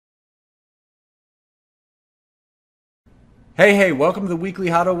Hey, welcome to the Weekly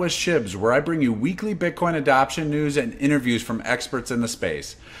Hodl with Shibs, where I bring you weekly Bitcoin adoption news and interviews from experts in the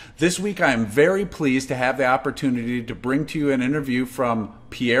space. This week, I am very pleased to have the opportunity to bring to you an interview from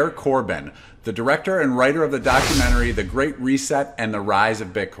Pierre Corbin, the director and writer of the documentary The Great Reset and the Rise of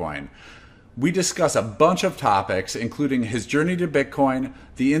Bitcoin. We discuss a bunch of topics, including his journey to Bitcoin,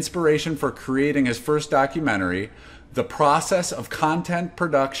 the inspiration for creating his first documentary, the process of content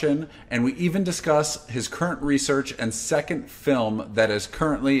production, and we even discuss his current research and second film that is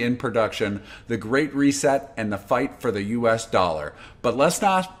currently in production, The Great Reset and the Fight for the US Dollar. But let's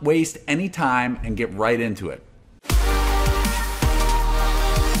not waste any time and get right into it.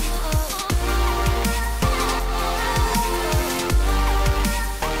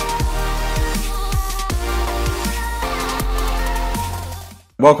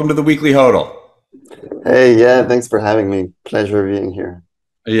 Welcome to the Weekly Hodl. Hey, yeah, thanks for having me. Pleasure being here.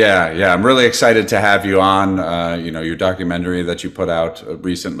 Yeah. I'm really excited to have you on. Your documentary that you put out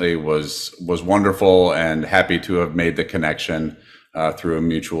recently was wonderful, and happy to have made the connection through a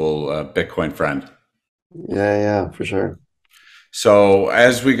mutual Bitcoin friend. Yeah, for sure. So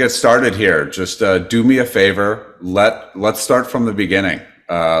as we get started here, just do me a favor. Let's start from the beginning.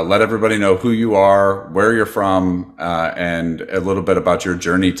 Let everybody know who you are, where you're from, and a little bit about your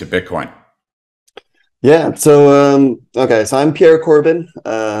journey to Bitcoin. Yeah, so okay, so I'm Pierre Corbin.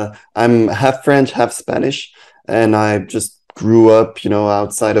 I'm half French, half Spanish, and I just grew up,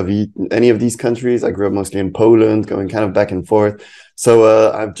 outside of any of these countries. I grew up mostly in Poland, going kind of back and forth.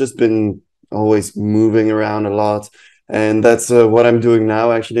 So I've just been always moving around a lot, and that's what I'm doing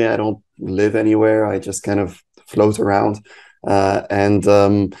now. Actually, I don't live anywhere. I just kind of float around, yeah,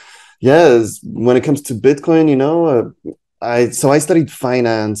 when it comes to Bitcoin, I studied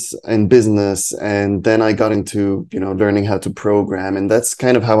finance and business, and then I got into, learning how to program, and that's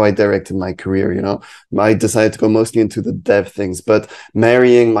kind of how I directed my career. I decided to go mostly into the dev things, but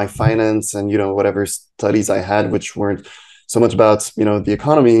marrying my finance and, whatever studies I had, which weren't so much about, the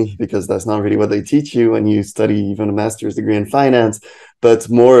economy, because that's not really what they teach you when you study even a master's degree in finance, but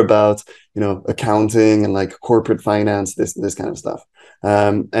more about, accounting and like corporate finance, this kind of stuff.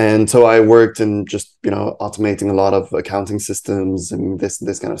 And so I worked in just, automating a lot of accounting systems and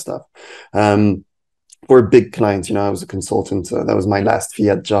this kind of stuff. For big clients, I was a consultant. That was my last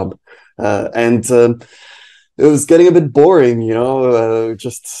fiat job. And it was getting a bit boring,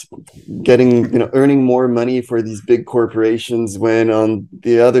 just getting, earning more money for these big corporations, when on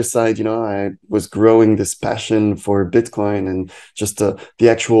the other side, I was growing this passion for Bitcoin and just the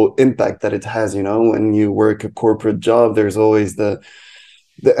actual impact that it has. When you work a corporate job, there's always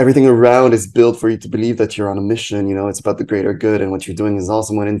everything around is built for you to believe that you're on a mission. It's about the greater good and what you're doing is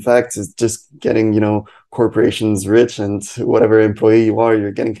awesome, when in fact it's just getting, corporations rich, and whatever employee you are,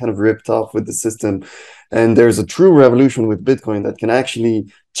 you're getting kind of ripped off with the system. And there's a true revolution with Bitcoin that can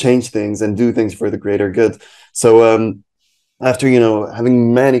actually change things and do things for the greater good. So after,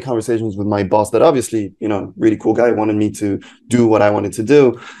 having many conversations with my boss, that obviously, really cool guy, wanted me to do what I wanted to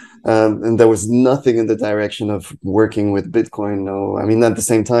do. And there was nothing in the direction of working with Bitcoin. No, I mean, at the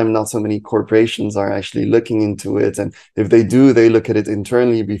same time, not so many corporations are actually looking into it. And if they do, they look at it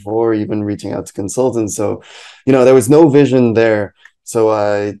internally before even reaching out to consultants. So, there was no vision there. So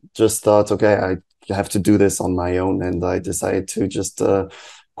I just thought, okay, I have to do this on my own. And I decided to just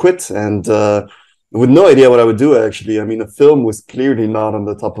quit, and with no idea what I would do, actually. I mean, a film was clearly not on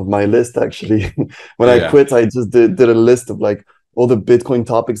the top of my list, actually. When I quit, I just did a list of like all the Bitcoin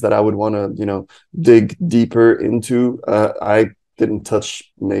topics that I would want to, dig deeper into. I didn't touch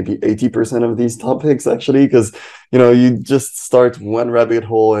maybe 80% of these topics, actually, because, you just start one rabbit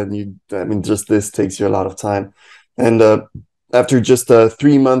hole, and just this takes you a lot of time. And after just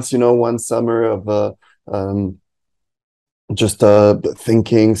 3 months, one summer of just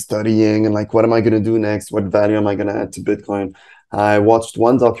thinking, studying, and like, what am I going to do next? What value am I going to add to Bitcoin? I watched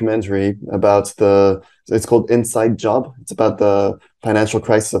one documentary about it's called Inside Job. It's about the financial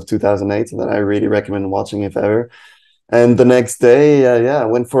crisis of 2008, that I really recommend watching if ever. And the next day, I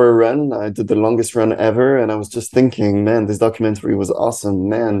went for a run. I did the longest run ever. And I was just thinking, man, this documentary was awesome.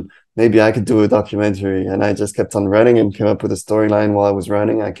 Man, maybe I could do a documentary. And I just kept on running and came up with a storyline while I was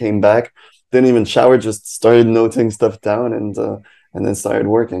running. I came back, didn't even shower, just started noting stuff down, and then started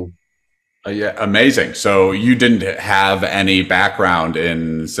working. Yeah, amazing. So you didn't have any background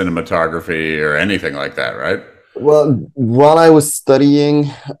in cinematography or anything like that, right? Well, while I was studying,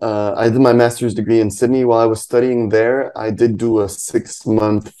 I did my master's degree in Sydney. While I was studying there, I did do a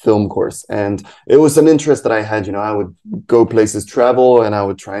 6-month film course, and it was an interest that I had. I would go places, travel, and I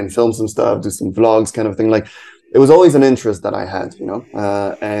would try and film some stuff, do some vlogs, kind of thing. Like, it was always an interest that I had,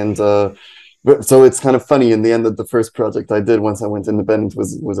 and But, so it's kind of funny in the end that the first project I did once I went independent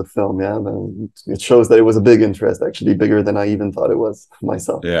was a film. Yeah, then it shows that it was a big interest, actually bigger than I even thought it was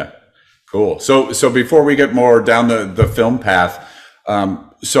myself. Yeah, cool. So before we get more down the film path,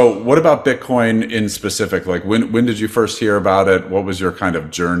 so what about Bitcoin in specific? Like when did you first hear about it? What was your kind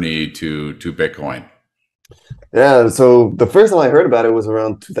of journey to Bitcoin? Yeah, so the first time I heard about it was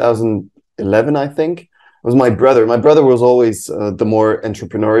around 2011, I think. It was my brother. My brother was always the more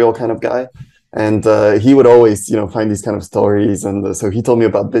entrepreneurial kind of guy, and he would always, find these kind of stories. And so he told me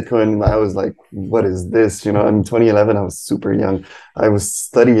about Bitcoin. And I was like, "What is this?" In 2011, I was super young. I was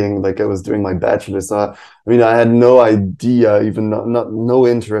studying, like I was doing my bachelor's. So I had no idea, even no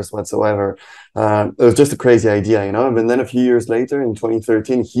interest whatsoever. It was just a crazy idea. And then a few years later, in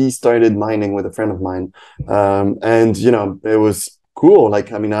 2013, he started mining with a friend of mine, and it was cool.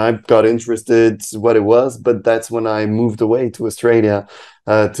 Like, I got interested what it was, but that's when I moved away to Australia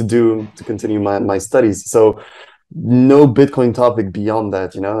to continue my studies. So no Bitcoin topic beyond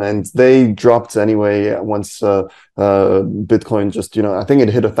that, and they dropped anyway once Bitcoin just, I think it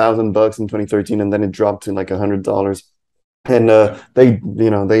hit $1,000 in 2013, and then it dropped to like $100. And Yeah.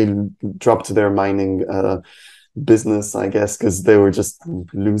 they dropped their mining business, I guess, because they were just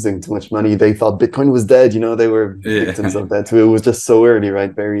losing too much money. They thought Bitcoin was dead. They were victims Yeah. of that too. It was just so early,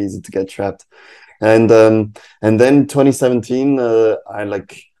 right? Very easy to get trapped. And then 2017,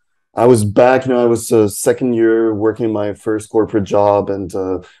 I was back. I was second year working my first corporate job and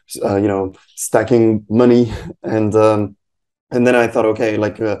stacking money and then I thought, okay,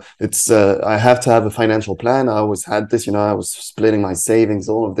 like it's I have to have a financial plan. I always had this, I was splitting my savings,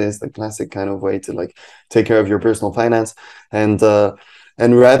 all of this, the classic kind of way to like take care of your personal finance. And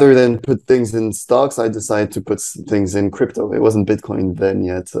and rather than put things in stocks, I decided to put things in crypto. It wasn't Bitcoin then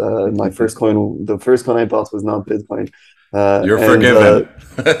yet. The first coin I bought was not Bitcoin. You're And forgiven.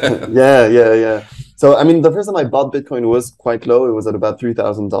 yeah, yeah, yeah. So the first time I bought Bitcoin was quite low. It was at about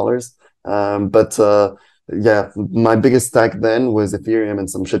 $3,000. But yeah, my biggest stack then was Ethereum and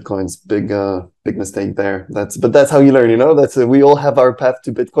some shitcoins. Big mistake there. That's how you learn, That's we all have our path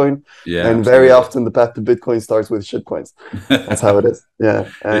to Bitcoin, Yeah, and very absolutely. often the path to Bitcoin starts with shitcoins. That's how it is. Yeah,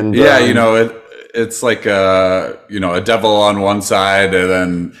 and Yeah, it's like a devil on one side, and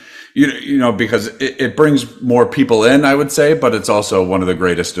then because it brings more people in, I would say, but it's also one of the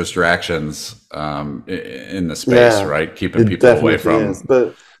greatest distractions in the space, yeah, right? Keeping it people away definitely is.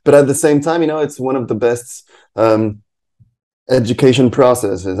 from. But at the same time, it's one of the best education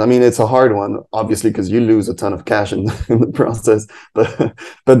processes. It's a hard one, obviously, because you lose a ton of cash in the process.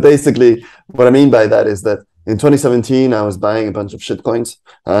 But basically, what I mean by that is that in 2017, I was buying a bunch of shitcoins,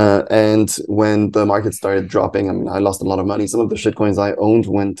 and when the market started dropping, I lost a lot of money. Some of the shitcoins I owned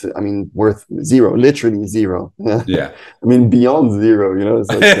went to, worth zero, literally zero. Yeah. Beyond zero. It's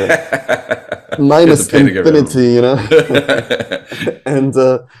like You have to minus pay to get rid of infinity. them. and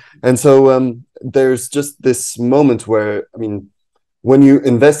and so there's just this moment where when you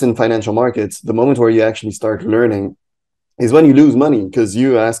invest in financial markets, the moment where you actually start learning is when you lose money, because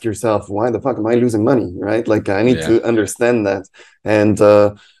you ask yourself, why the fuck am I losing money, right? Like, I need Yeah. to understand that. and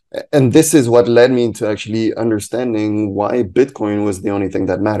and this is what led me to actually understanding why Bitcoin was the only thing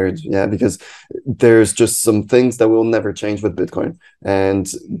that mattered. Yeah, because there's just some things that will never change with Bitcoin,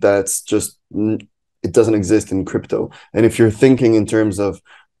 and that's just it doesn't exist in crypto. And if you're thinking in terms of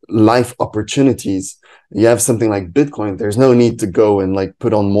life opportunities, you have something like Bitcoin, there's no need to go and like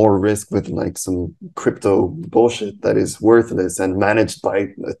put on more risk with like some crypto bullshit that is worthless and managed by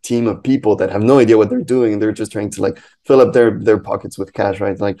a team of people that have no idea what they're doing, and they're just trying to like fill up their pockets with cash,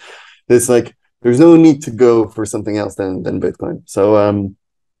 right? Like it's like there's no need to go for something else than Bitcoin. So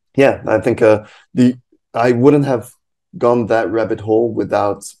yeah, I think the I wouldn't have gone that rabbit hole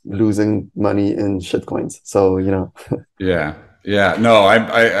without losing money in shitcoins. So Yeah. Yeah. No,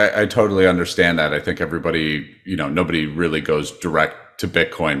 I totally understand that. I think everybody, nobody really goes direct to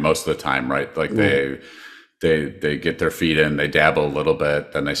Bitcoin most of the time, right? Like yeah, they get their feet in, they dabble a little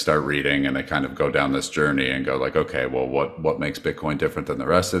bit, then they start reading and they kind of go down this journey and go like, okay, well, what makes Bitcoin different than the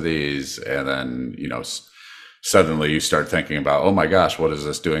rest of these? And then, suddenly you start thinking about, oh my gosh, what is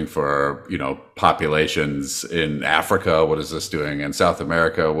this doing for, populations in Africa? What is this doing in South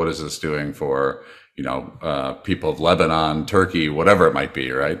America? What is this doing for, people of Lebanon, Turkey, whatever it might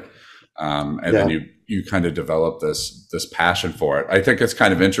be, right? And then yeah, you kind of develop this passion for it. I think it's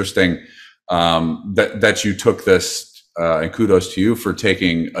kind of interesting that you took this, and kudos to you for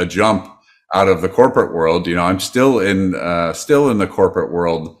taking a jump out of the corporate world. I'm still in the corporate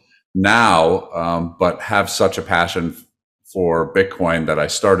world now, but have such a passion for Bitcoin that I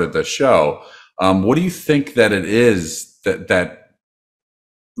started this show. What do you think that it is that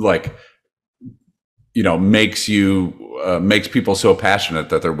like makes people so passionate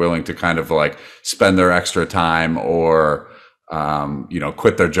that they're willing to kind of like spend their extra time or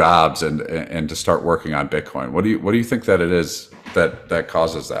quit their jobs and to start working on Bitcoin? What do you think that it is that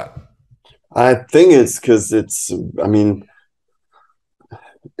causes that? I think it's because I mean,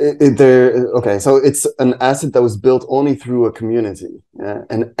 okay, so it's an asset that was built only through a community, yeah?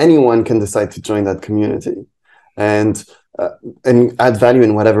 And anyone can decide to join that community and and add value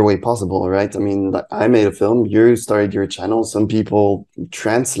in whatever way possible, right? I mean, like, I made a film, you started your channel, some people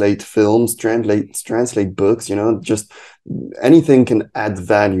translate films, translate books, just anything can add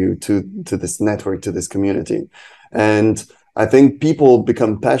value to this network, to this community. And I think people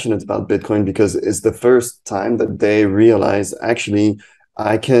become passionate about Bitcoin because it's the first time that they realize, actually,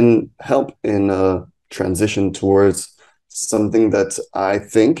 I can help in a transition towards something that I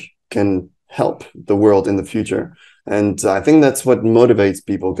think can help the world in the future. And I think that's what motivates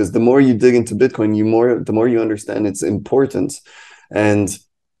people, because the more you dig into Bitcoin, the more you understand its importance. And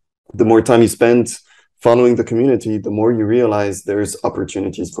the more time you spend following the community, the more you realize there's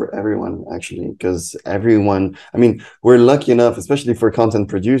opportunities for everyone, actually, because everyone, I mean, we're lucky enough, especially for content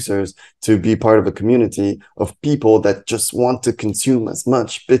producers, to be part of a community of people that just want to consume as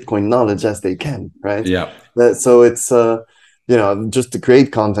much Bitcoin knowledge as they can, right? Yeah. So it's, just to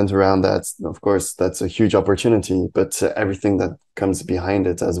create content around that, of course, that's a huge opportunity, but everything that comes behind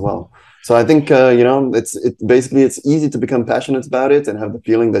it as well. So I think it's easy to become passionate about it and have the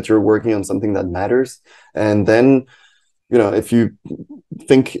feeling that you're working on something that matters. And then, if you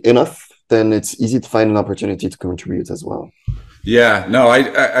think enough, then it's easy to find an opportunity to contribute as well. Yeah, no,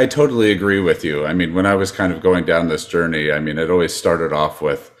 I totally agree with you. I mean, when I was kind of going down this journey, I mean, it always started off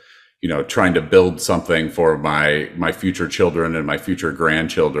with, trying to build something for my future children and my future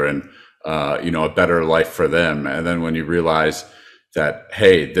grandchildren, a better life for them. And then when you realize that,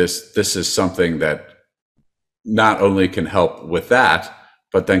 hey, this is something that not only can help with that,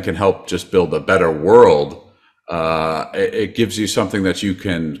 but then can help just build a better world. It gives you something that you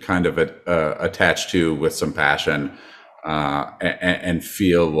can kind of attach to with some passion, and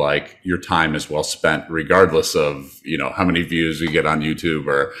feel like your time is well spent, regardless of, how many views you get on YouTube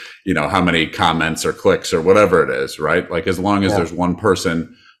or, how many comments or clicks or whatever it is, right? Like, as long as there's one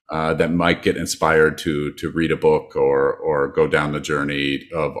person that might get inspired to read a book or go down the journey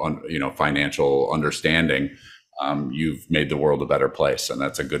of financial understanding, you've made the world a better place, and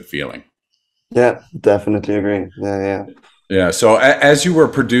that's a good feeling. Yeah, definitely agree. Yeah. So as you were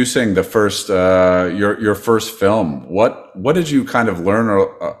producing the first your first film, what did you kind of learn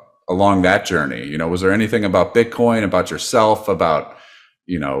along that journey? Was there anything about Bitcoin, about yourself, about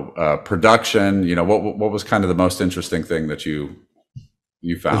production? What was kind of the most interesting thing that you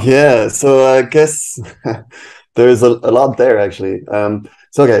found? Yeah, so I guess there's a lot there, actually.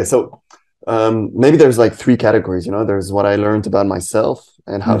 Maybe there's like three categories. There's what I learned about myself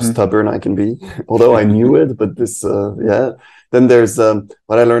and how stubborn I can be, although I knew it, but yeah. Then there's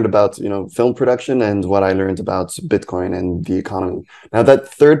what I learned about, film production, and what I learned about Bitcoin and the economy. Now, that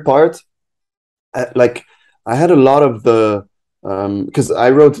third part, I had a lot of the, because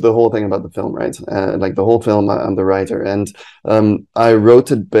I wrote the whole thing about the film, right? Like the whole film, I'm the writer, and I wrote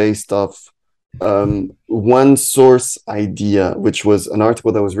it based off one source idea, which was an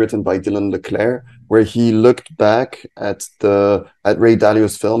article that was written by Dylan Leclerc, where he looked back at Ray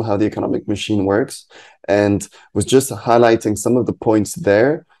Dalio's film, How the Economic Machine Works, and was just highlighting some of the points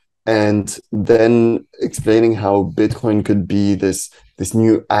there, and then explaining how Bitcoin could be this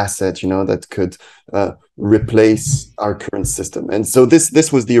new asset, that could replace our current system. And so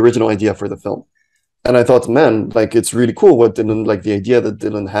this was the original idea for the film. And I thought, man, like, it's really cool what Dylan, like the idea that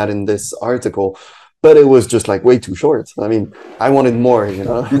Dylan had in this article, but it was just like way too short. I mean, I wanted more,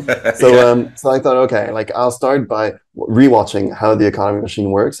 So I thought, okay, like, I'll start by rewatching How the Economic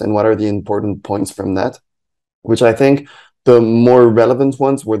Machine Works and what are the important points from that, which I think the more relevant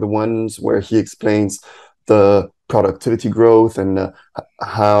ones were the ones where he explains the productivity growth and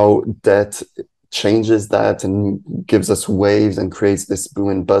how debt changes that and gives us waves and creates this boom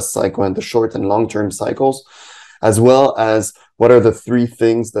and bust cycle, and the short and long-term cycles, as well as what are the three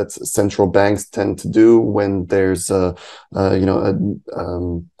things that central banks tend to do when there's when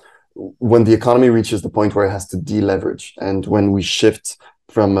the economy reaches the point where it has to deleverage, and when we shift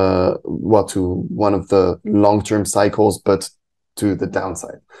from to one of the long-term cycles, but to the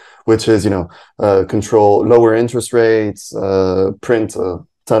downside, which is control lower interest rates, print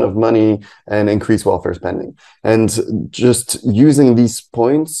ton of money, and increase welfare spending. And just using these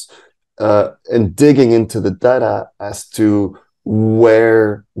points and digging into the data as to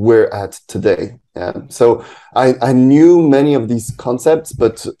where we're at today. Yeah. So I knew many of these concepts,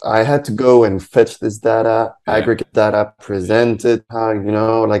 but I had to go and fetch this data, Yeah. aggregate data, present it,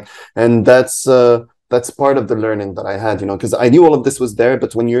 how, like, and that's part of the learning that I had, because I knew all of this was there,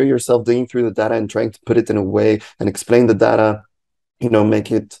 but when you're yourself digging through the data and trying to put it in a way and explain the data,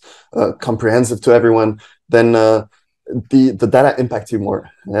 make it comprehensive to everyone, then the data impacts you more,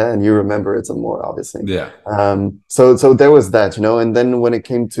 yeah, and you remember it some more, obviously. Yeah. So there was that, and then when it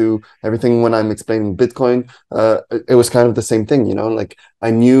came to everything, when I'm explaining Bitcoin, it was kind of the same thing, like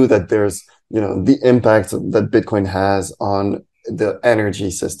I knew that there's, the impact that Bitcoin has on the energy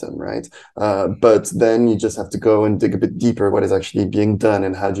system, right? But then you just have to go and dig a bit deeper, what is actually being done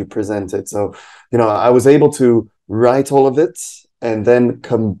and how do you present it. So, I was able to write all of it and then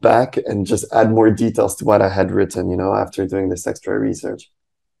come back and just add more details to what I had written, after doing this extra research.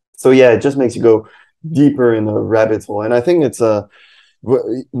 So yeah, it just makes you go deeper in a rabbit hole. And I think it's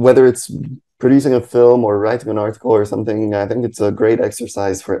whether it's producing a film or writing an article or something, I think it's a great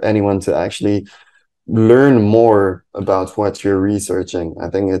exercise for anyone to actually learn more about what you're researching. I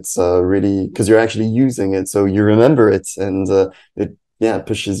think it's really because you're actually using it, so you remember it, and it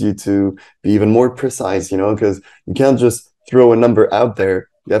pushes you to be even more precise. Because you can't just throw a number out there.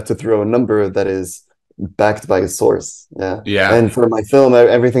 You have to throw a number that is backed by a source. Yeah. Yeah. And for my film,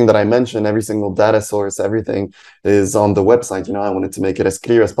 everything that I mentioned, every single data source, everything is on the website. I wanted to make it as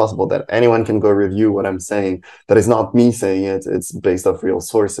clear as possible that anyone can go review what I'm saying. That is not me saying it. It's based off real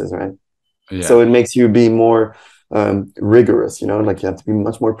sources, right? Yeah. So it makes you be more rigorous, like you have to be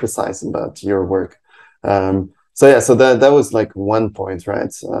much more precise about your work. So that was like one point,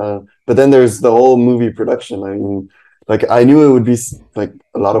 right? But then there's the whole movie production. I mean, like I knew it would be like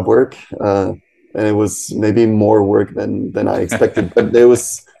a lot of work, and it was maybe more work than I expected, but it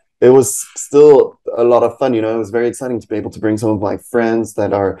was still a lot of fun. It was very exciting to be able to bring some of my friends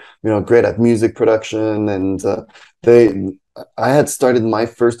that are great at music production, and they I had started my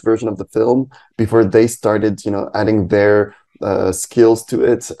first version of the film before they started, adding their skills to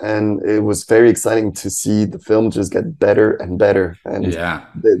it, and it was very exciting to see the film just get better and better. And Yeah.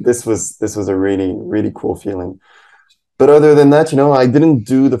 this was a really really cool feeling. But other than that, I didn't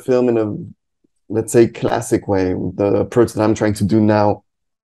do the film in a, let's say, classic way. The approach that I'm trying to do now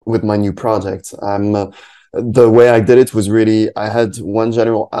with my new project, the way I did it was really I had one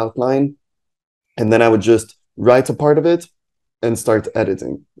general outline, and then I would just write a part of it and start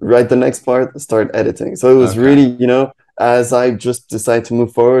editing. Write the next part, start editing. So it was Okay. really, as I just decided to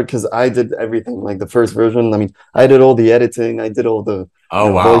move forward, because I did everything. Like the first version, I mean, I did all the editing, I did all the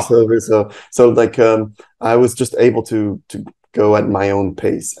Oh, wow. voiceover. So like I was just able to go at my own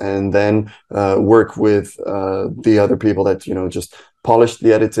pace and then work with the other people that just polished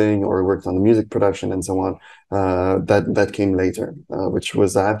the editing or worked on the music production and so on. That came later, which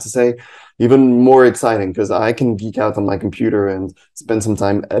was, I have to say, even more exciting because I can geek out on my computer and spend some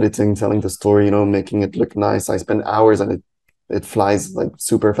time editing, telling the story, making it look nice. I spend hours and it flies like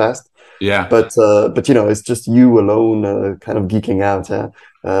super fast. Yeah. But it's just you alone, kind of geeking out.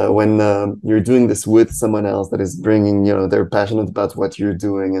 When you're doing this with someone else that is bringing, they're passionate about what you're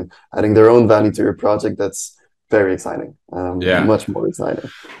doing and adding their own value to your project. That's very exciting. Yeah. Much more exciting.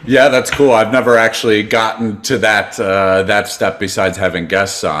 Yeah, that's cool. I've never actually gotten to that step besides having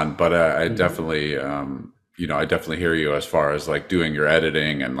guests on, but I definitely I definitely hear you as far as like doing your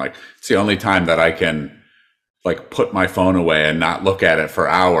editing, and like it's the only time that I can like put my phone away and not look at it for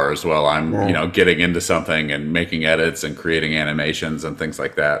hours while I'm Yeah. getting into something and making edits and creating animations and things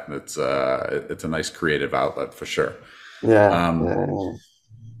like that. It's a nice creative outlet for sure. Yeah. Um, Yeah.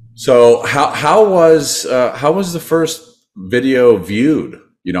 so how was the first video viewed?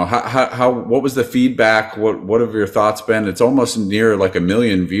 What was the feedback? What have your thoughts been? It's almost near like 1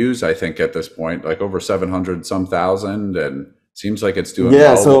 million views, I think, at this point, like over 700 some thousand, and seems like it's doing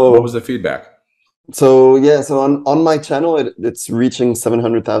Yeah. well. What was So the feedback? so on my channel, it's reaching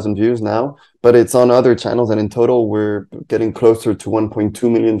 700,000 views now, but it's on other channels, and in total, we're getting closer to 1.2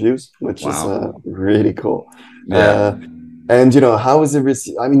 million views, which is Wow. really cool. Yeah. And how was it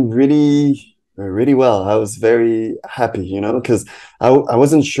received? I mean, really, really well. I was very happy, because I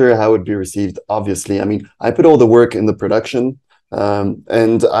wasn't sure how it would be received. Obviously, I mean, I put all the work in the production,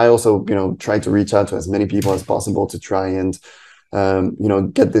 and I also, tried to reach out to as many people as possible to try and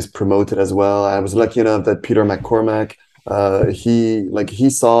get this promoted as well. I was lucky enough that Peter McCormack, he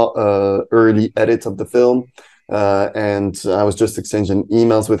saw early edit of the film, and I was just exchanging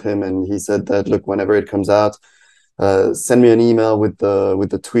emails with him, and he said that, look, whenever it comes out, send me an email with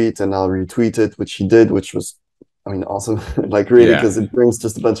the tweet, and I'll retweet it, which he did, which was, I mean, awesome, like really, Yeah. because it brings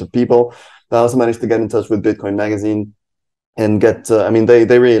just a bunch of people. I also managed to get in touch with Bitcoin Magazine, and get I mean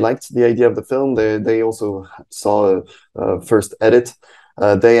they really liked the idea of the film. They also saw a first edit.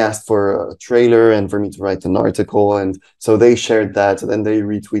 They asked for a trailer and for me to write an article, and so they shared that, and then they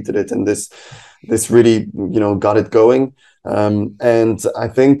retweeted it, and this really got it going. And I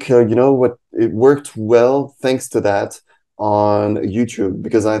think what, it worked well thanks to that on YouTube,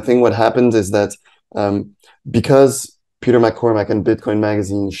 because I think what happened is that because Peter McCormack and Bitcoin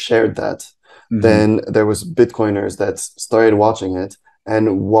Magazine shared that, Hmm. then there was Bitcoiners that started watching it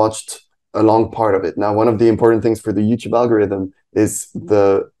and watched a long part of it. Now, one of the important things for the YouTube algorithm is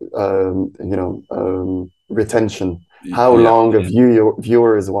the retention. How Yeah. long a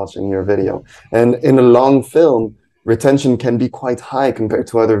viewer is watching your video, and in a long film, retention can be quite high compared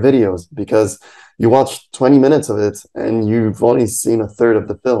to other videos because you watch 20 minutes of it and you've only seen a third of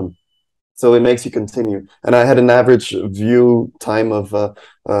the film. So it makes you continue. And I had an average view time of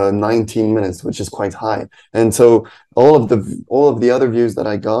 19 minutes, which is quite high. And so all of the other views that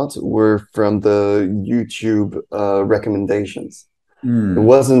I got were from the YouTube recommendations. It Mm.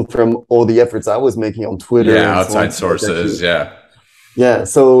 wasn't from all the efforts I was making on Twitter Yeah, and so on outside to get sources. views. Yeah. Yeah,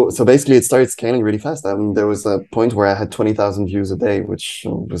 so basically it started scaling really fast. I mean, there was a point where I had 20,000 views a day, which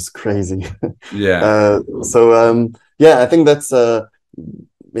was crazy. Yeah. Yeah, I think that's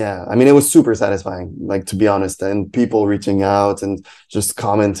yeah, I mean, it was super satisfying, like, to be honest, and people reaching out and just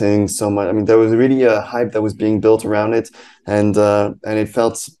commenting so much. I mean, there was really a hype that was being built around it, and it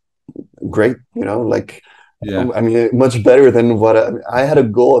felt great, like, Yeah. I mean, much better than what I had a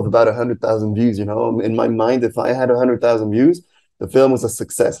goal of about 100,000 views. In my mind, if I had 100,000 views, the film was a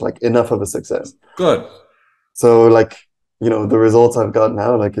success, like enough of a success. Good. So, like, the results I've got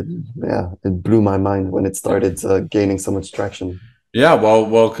now, like, yeah, it blew my mind when it started gaining so much traction. Yeah,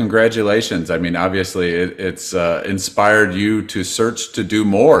 well, congratulations. I mean, obviously, it's inspired you to search to do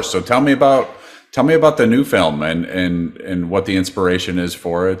more. So tell me about the new film and what the inspiration is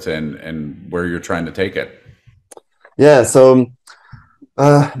for it and where you're trying to take it. Yeah, so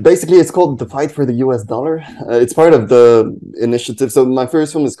basically, it's called The Fight for the US Dollar. It's part of the initiative. So my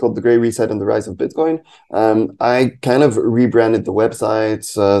first film is called The Great Reset and the Rise of Bitcoin. I kind of rebranded the website,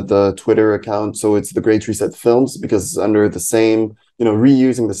 the Twitter account, so it's The Great Reset Films, because under the same,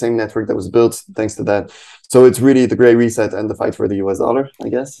 reusing the same network that was built thanks to that. So it's really The Great Reset and the Fight for the US Dollar, I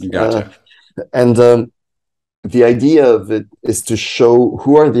guess. Gotcha. And The idea of it is to show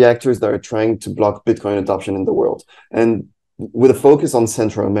who are the actors that are trying to block Bitcoin adoption in the world, and with a focus on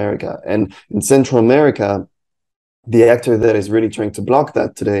Central America. And in Central America, the actor that is really trying to block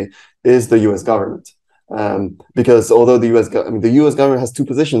that today is the US government. Because although the US government has two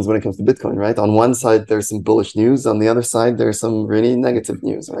positions when it comes to Bitcoin, right? On one side, there's some bullish news. On the other side, there's some really negative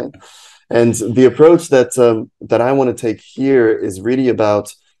news, right? And the approach that I want to take here is really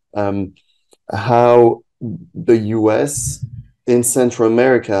about how the US in Central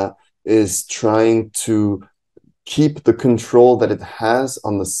America is trying to keep the control that it has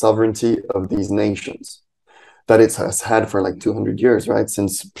on the sovereignty of these nations that it has had for like 200 years, right?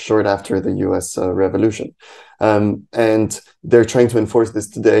 Since short after the US revolution. And they're trying to enforce this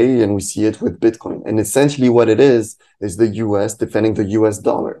today, and we see it with Bitcoin. And essentially what it is the US defending the US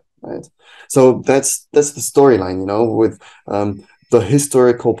dollar, right? So that's the storyline, with the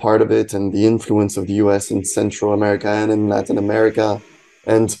historical part of it and the influence of the US in Central America and in Latin America.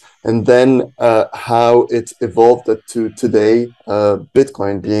 And then how it evolved to today,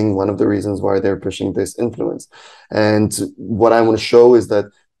 Bitcoin being one of the reasons why they're pushing this influence. And what I want to show is that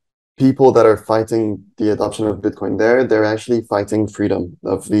people that are fighting the adoption of Bitcoin they're actually fighting freedom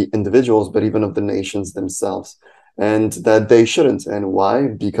of the individuals, but even of the nations themselves. And that they shouldn't. And why?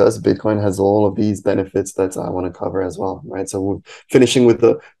 Because Bitcoin has all of these benefits that I want to cover as well, right? So we're finishing with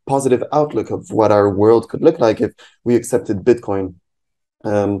the positive outlook of what our world could look like if we accepted Bitcoin,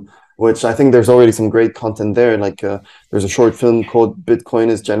 which I think there's already some great content there. Like there's a short film called Bitcoin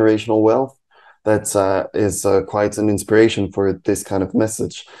is Generational Wealth that is quite an inspiration for this kind of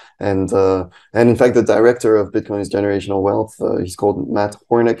message. And in fact, the director of Bitcoin is Generational Wealth, he's called Matt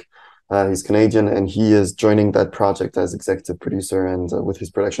Hornick. He's Canadian, and he is joining that project as executive producer. And with his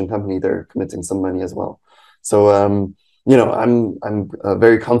production company, they're committing some money as well. So I'm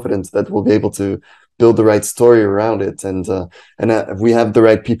very confident that we'll be able to build the right story around it, and we have the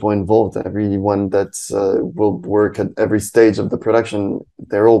right people involved. Everyone that will work at every stage of the production,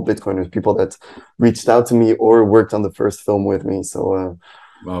 they're all Bitcoiners, people that reached out to me or worked on the first film with me.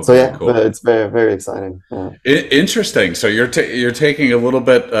 Oh, So very yeah, cool. it's very, very exciting. Yeah. Interesting. So you're taking a little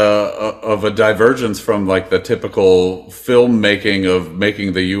bit of a divergence from like the typical filmmaking of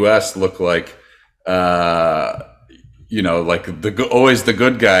making the U.S. look like, uh, like always the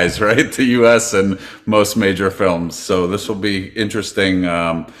good guys, right? The U.S. and most major films. So this will be interesting.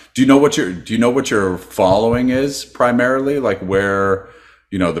 Do you know what your following is primarily? Like where,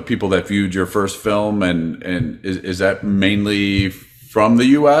 the people that viewed your first film, and is that mainly from the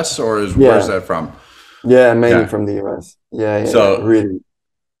U.S. or where's Yeah, that from? yeah, mainly Yeah. from the US. Yeah, yeah, yeah, So really.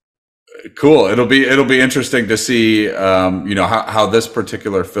 cool. It'll be interesting to see, how this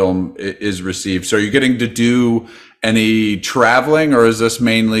particular film is received. So are you getting to do any traveling, or is this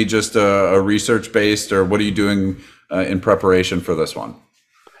mainly just a research based, or what are you doing in preparation for this one?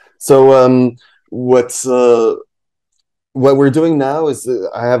 So what's what we're doing now is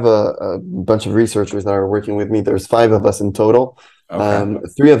I have a bunch of researchers that are working with me. There's five of us in total. Okay.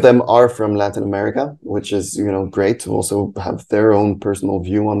 Three of them are from Latin America, which is, great to also have their own personal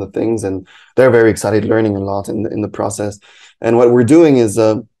view on the things. And they're very excited, learning a lot in the process. And what we're doing is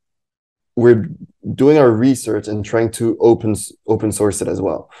we're doing our research and trying to open source it as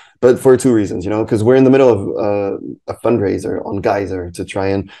well. But for two reasons, because we're in the middle of a fundraiser on Geyser to try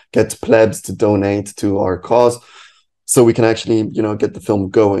and get plebs to donate to our cause, so we can actually, get the film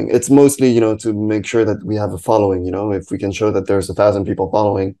going. It's mostly, to make sure that we have a following. If we can show that there's 1,000 people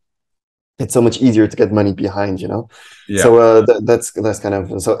following, it's so much easier to get money behind. So Yeah. that's kind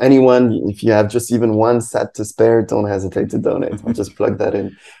of, so anyone, if you have just even one set to spare, don't hesitate to donate. I'll just plug that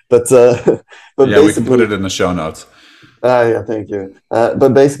in. But but Yeah, we can put basically, it in the show notes. yeah, thank you. But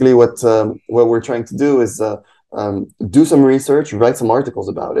basically, what we're trying to do is do some research, write some articles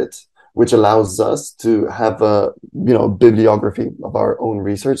about it, which allows us to have a bibliography of our own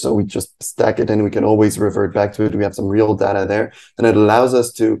research. So we just stack it, and we can always revert back to it. We have some real data there, and it allows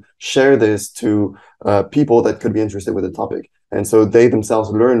us to share this to people that could be interested with the topic, and so they themselves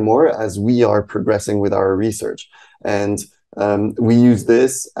learn more as we are progressing with our research. And we use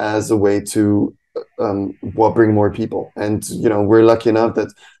this as a way to bring more people. And we're lucky enough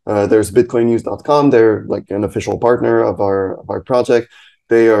that there's bitcoinnews.com. They're like an official partner of our project.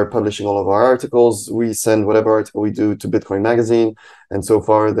 They are publishing all of our articles. We send whatever article we do to Bitcoin Magazine, and so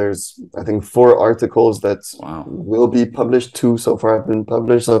far there's, I think, 4 articles that Wow. will be published. 2 so far have been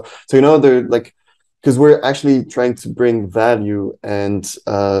published. So they're like, because we're actually trying to bring value, and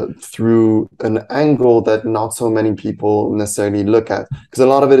through an angle that not so many people necessarily look at, because a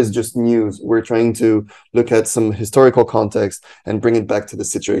lot of it is just news. We're trying to look at some historical context and bring it back to the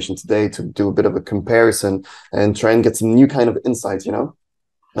situation today, to do a bit of a comparison and try and get some new kind of insights.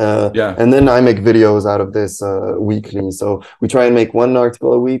 Yeah. And then I make videos out of this weekly. So we try and make 1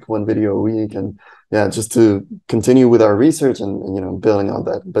 article a week, 1 video a week, and yeah, just to continue with our research and building on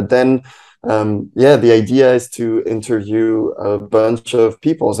that. But then, yeah, the idea is to interview a bunch of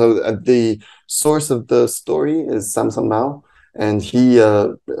people. So the source of the story is Samson Mao. And he,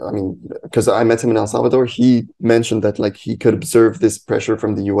 I mean, because I met him in El Salvador, he mentioned that like he could observe this pressure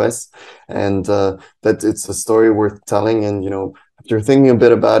from the US, and that it's a story worth telling. And after thinking a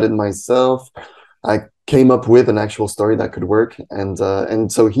bit about it myself, I came up with an actual story that could work.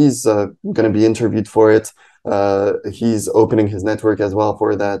 And so he's going to be interviewed for it. He's opening his network as well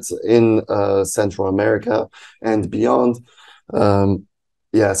for that in Central America and beyond.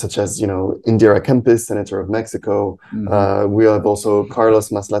 Yeah, such as Indira Kempis, Senator of Mexico. Hmm. We have also Carlos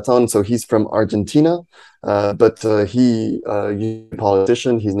Maslaton. So he's from Argentina, but he's a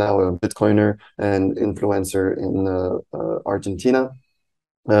politician. He's now a Bitcoiner and influencer in Argentina.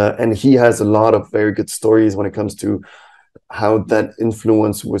 And he has a lot of very good stories when it comes to how that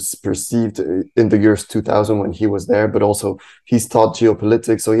influence was perceived in the years 2000 when he was there, but also he's taught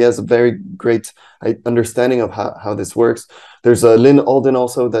geopolitics. So he has a very great understanding of how this works. There's Lynn Alden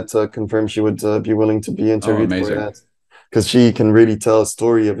also that confirmed she would be willing to be Oh, interviewed for amazing. that, because she can really tell a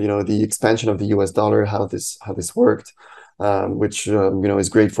story of the expansion of the US dollar, how this worked, which is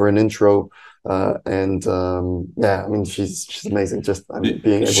great for an intro. And yeah, I mean, she's amazing. Just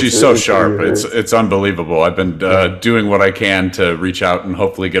being able She's to so interview sharp. her. It's unbelievable. I've been Yeah, doing what I can to reach out and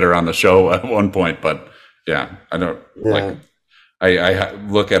hopefully get her on the show at one point. But yeah, I don't like. yeah. I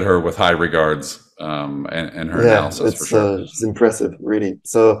look at her with high regards, and her Yeah, analysis for it's sure. it's impressive, really.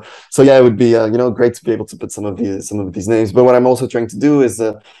 So yeah, it would be great to be able to put some of these names. But what I'm also trying to do is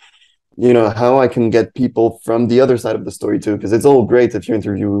how I can get people from the other side of the story too, because it's all great if you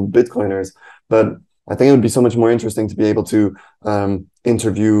interview Bitcoiners, but I think it would be so much more interesting to be able to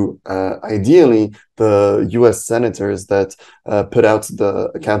interview ideally the U.S. senators that put out the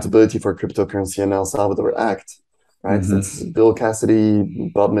Accountability for Cryptocurrency in El Salvador Act, right? So it's Hmm. Bill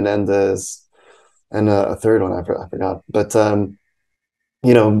Cassidy, Bob Menendez, and a third one I forgot. But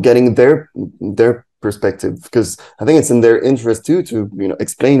getting their perspective, because I think it's in their interest too to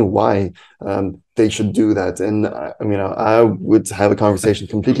explain why they should do that. And I would have a conversation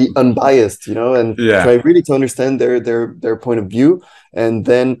completely unbiased, and try Yeah. really to understand their point of view, and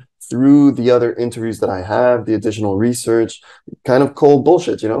then through the other interviews that I have, the additional research, kind of call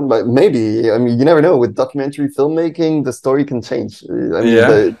bullshit, but maybe, you never know. With documentary filmmaking, the story can change.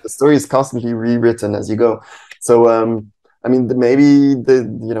 Yeah. The story is constantly rewritten as you go. So, maybe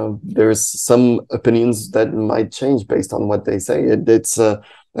there's some opinions that might change based on what they say.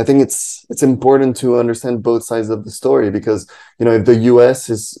 I think it's important to understand both sides of the story, because, if the US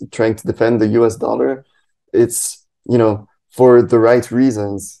is trying to defend the US dollar, it's, for the right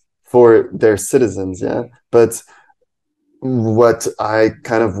reasons for their citizens, yeah. But what I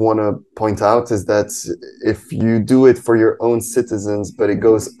kind of want to point out is that if you do it for your own citizens, but it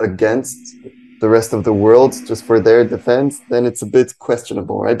goes against the rest of the world just for their defense, then it's a bit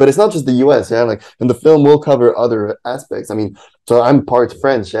questionable, right? But it's not just the US, yeah. Like, and the film will cover other aspects. So I'm part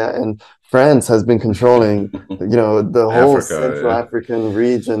French, yeah, and France has been controlling, the whole Africa, Central African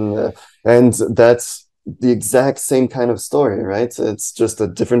region, and that's the exact same kind of story, right? It's just a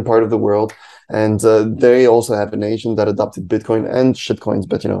different part of the world, and they also have a nation that adopted Bitcoin and shitcoins,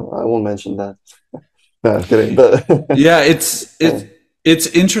 but I won't mention that. No, I'm kidding. But yeah, it's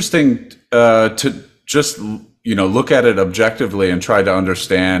interesting to just look at it objectively and try to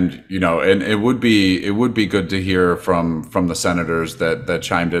understand, and it would be good to hear from the senators that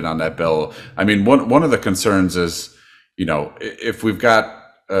chimed in on that bill. I mean, one of the concerns is, if we've got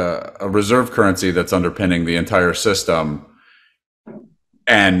a reserve currency that's underpinning the entire system,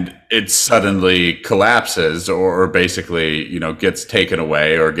 and it suddenly collapses or basically, gets taken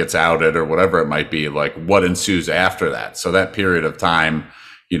away or gets outed or whatever it might be, like, what ensues after that? So that period of time,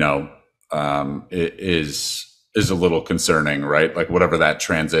 it is a little concerning, right? Like, whatever that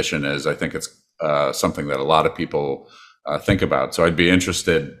transition is, I think it's something that a lot of people think about. So I'd be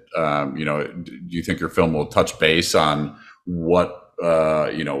interested, do you think your film will touch base on what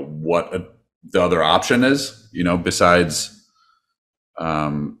the other option is, besides,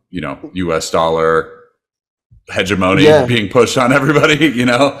 US dollar hegemony being pushed on everybody,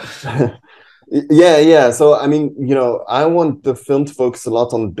 Yeah. So, I want the film to focus a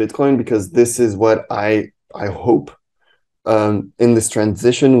lot on Bitcoin, because this is what I hope in this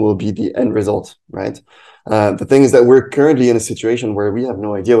transition will be the end result, right? The thing is that we're currently in a situation where we have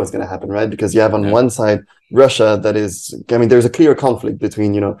no idea what's going to happen, right? Because you have on one side Russia, that is, there's a clear conflict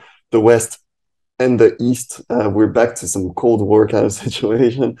between, the West and the East. We're back to some Cold War kind of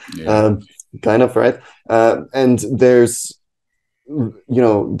situation, kind of, right? And there's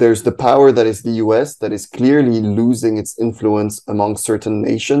the power that is the US, that is clearly losing its influence among certain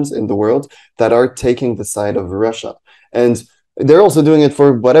nations in the world that are taking the side of Russia. And they're also doing it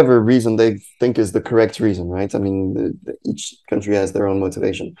for whatever reason they think is the correct reason, right? Each country has their own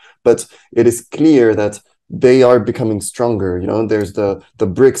motivation, but it is clear that they are becoming stronger. There's the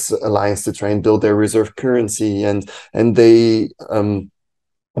BRICS alliance to try and build their reserve currency, and they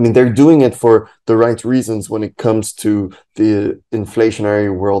they're doing it for the right reasons when it comes to the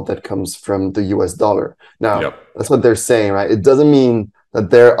inflationary world that comes from the US dollar. Now, that's what they're saying, right? It doesn't mean that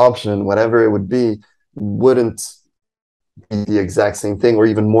their option, whatever it would be, wouldn't be the exact same thing or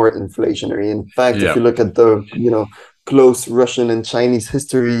even more inflationary. In fact, if you look at the, close Russian and Chinese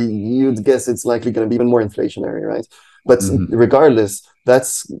history, you'd guess it's likely going to be even more inflationary, right? But regardless,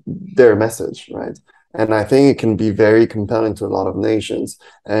 that's their message, right? And I think it can be very compelling to a lot of nations,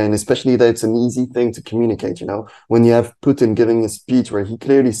 and especially that it's an easy thing to communicate. When you have Putin giving a speech where he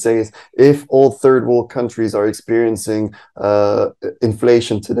clearly says, if all third world countries are experiencing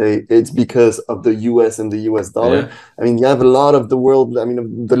inflation today, it's because of the US and the US dollar. You have a lot of the world,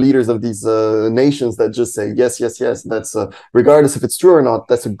 the leaders of these nations that just say, yes, that's regardless if it's true or not,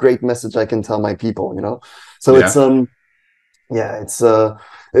 that's a great message I can tell my people, So it's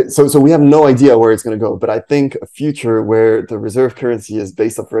so we have no idea where it's going to go, but I think a future where the reserve currency is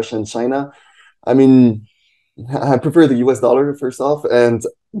based off Russia and China, I prefer the US dollar, first off, and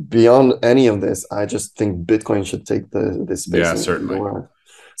beyond any of this, I just think Bitcoin should take this space. Yeah, certainly.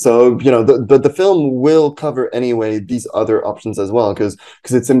 So, the film will cover anyway these other options as well, because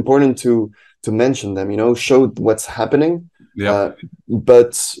it's important to mention them, show what's happening,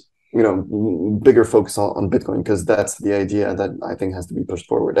 but bigger focus on Bitcoin, because that's the idea that I think has to be pushed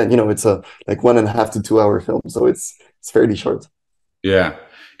forward. And it's a 1.5 to 2 hour film, so it's fairly short. Yeah,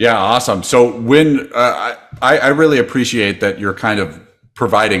 awesome. So when I really appreciate that you're kind of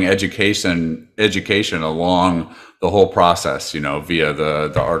providing education along the whole process, via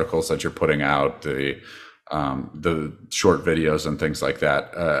the articles that you're putting out, the the short videos and things like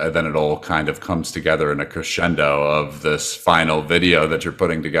that. Then it all kind of comes together in a crescendo of this final video that you're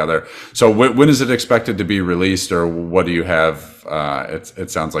putting together. So when is it expected to be released, or what do you have? It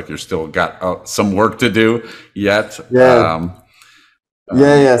sounds like you're still got some work to do yet. Yeah.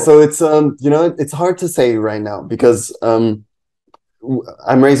 Yeah. So it's you know, it's hard to say right now because I'm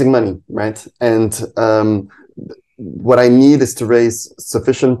raising money, right? And what I need is to raise a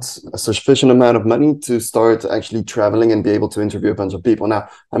sufficient amount of money to start actually traveling and be able to interview a bunch of people. Now,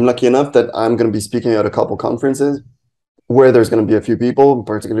 I'm lucky enough that I'm going to be speaking at a couple conferences where there's going to be a few people.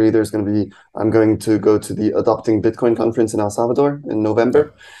 Particularly, I'm going to go to the Adopting Bitcoin conference in El Salvador in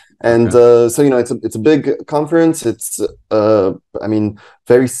November. And so, you know, it's a big conference. It's, I mean,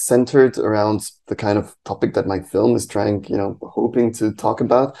 very centered around the kind of topic that my film is trying, you know, hoping to talk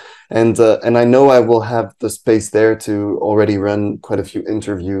about. And I know I will have the space there to already run quite a few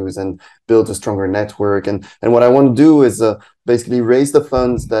interviews and build a stronger network. And what I want to do is basically raise the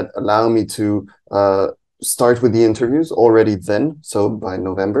funds that allow me to start with the interviews already then, so by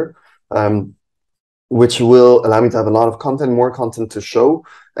November. Which will allow me to have a lot of content, more content to show,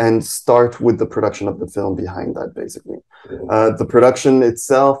 and start with the production of the film behind that, basically. The production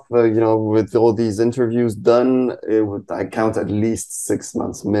itself, you know, with all these interviews done, I count at least 6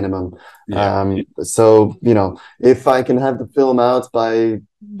 months minimum. So, you know, if I can have the film out by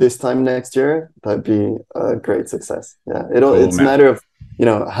this time next year, that'd be a great success. Yeah, it's a matter of, you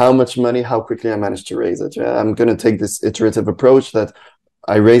know, how much money, how quickly I manage to raise it. Yeah, I'm going to take this iterative approach that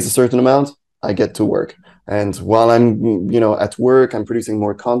I raise a certain amount, I get to work. And while I'm, you know, at work, I'm producing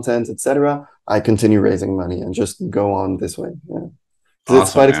more content, etc., I continue raising money and just go on this way. Yeah. Awesome,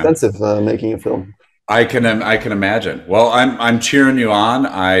 it's quite expensive making a film. I can imagine. Well, I'm cheering you on.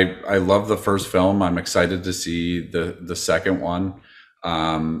 I love the first film. I'm excited to see the second one.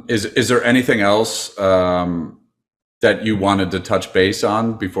 Is there anything else that you wanted to touch base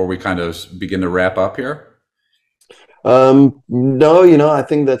on before we kind of begin to wrap up here? No, you know, I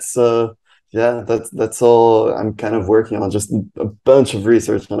think that's yeah, that's all I'm kind of working on, just a bunch of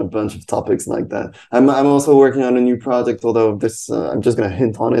research on a bunch of topics like that. I'm also working on a new project, although this I'm just going to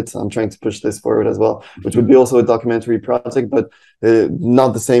hint on it. I'm trying to push this forward as well, which would be also a documentary project, but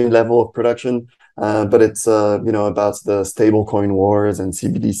not the same level of production. But it's you know, about the stablecoin wars and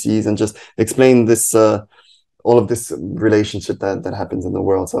CBDCs, and just explain this all of this relationship that happens in the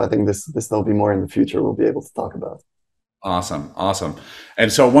world. So I think this there'll be more in the future we'll be able to talk about. Awesome. Awesome.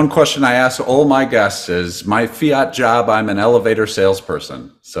 And so one question I ask all my guests is, my fiat job, I'm an elevator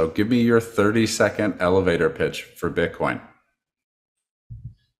salesperson. So give me your 30-second elevator pitch for Bitcoin.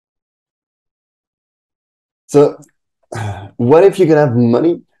 So what if you could have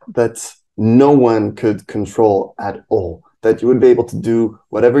money that no one could control at all, that you would be able to do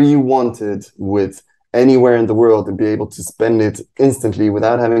whatever you wanted with anywhere in the world and be able to spend it instantly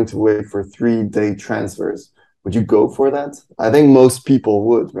without having to wait for 3-day transfers? Would you go for that? I think most people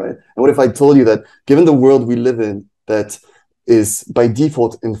would, right? And what if I told you that given the world we live in, that is by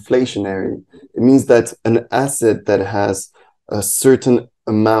default inflationary, it means that an asset that has a certain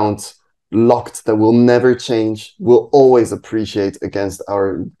amount locked that will never change will always appreciate against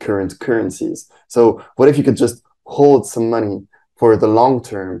our current currencies. So what if you could just hold some money for the long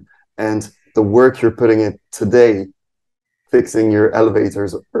term, and the work you're putting in today, fixing your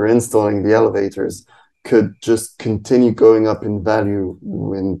elevators or installing the elevators, could just continue going up in value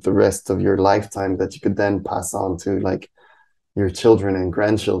in the rest of your lifetime, that you could then pass on to like your children and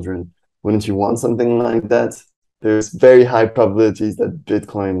grandchildren? Wouldn't you want something like that? There's very high probabilities that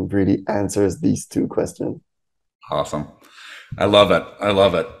Bitcoin really answers these two questions. Awesome. I love it. I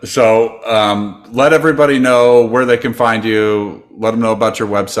love it. So let everybody know where they can find you. Let them know about your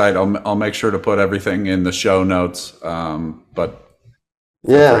website. I'll make sure to put everything in the show notes. But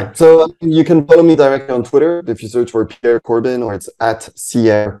yeah, so you can follow me directly on Twitter if you search for Pierre Corbin, or it's at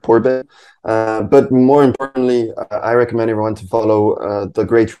Pierre Corbin. But more importantly, I recommend everyone to follow the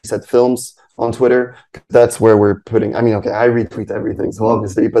Great Reset Films on Twitter. That's where we're putting, I mean, okay, I retweet everything, so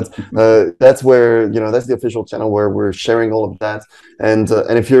obviously, but that's where, you know, that's the official channel where we're sharing all of that. And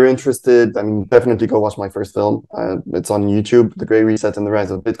if you're interested, I mean, definitely go watch my first film. It's on YouTube, The Great Reset and the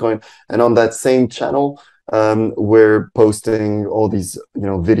Rise of Bitcoin. And on that same channel, we're posting all these, you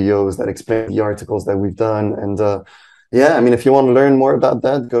know, videos that explain the articles that we've done, and Yeah, I mean, if you want to learn more about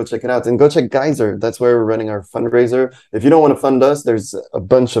that, go check it out. And go check Geyser. That's where we're running our fundraiser. If you don't want to fund us, there's a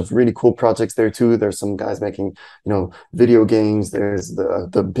bunch of really cool projects there too. There's some guys making, video games. There's the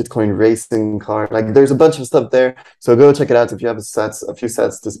Bitcoin racing car. Like there's a bunch of stuff there. So go check it out if you have a few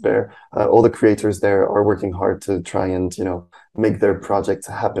sets to spare. All the creators there are working hard to try and, make their projects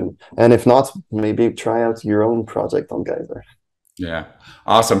happen. And if not, maybe try out your own project on Geyser. Yeah.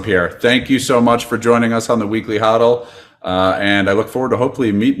 Awesome, Pierre. Thank you so much for joining us on the Weekly Hodl. And I look forward to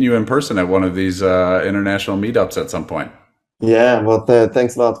hopefully meeting you in person at one of these international meetups at some point. Yeah, well,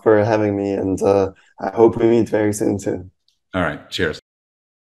 thanks a lot for having me. And I hope we meet very soon too. All right. Cheers.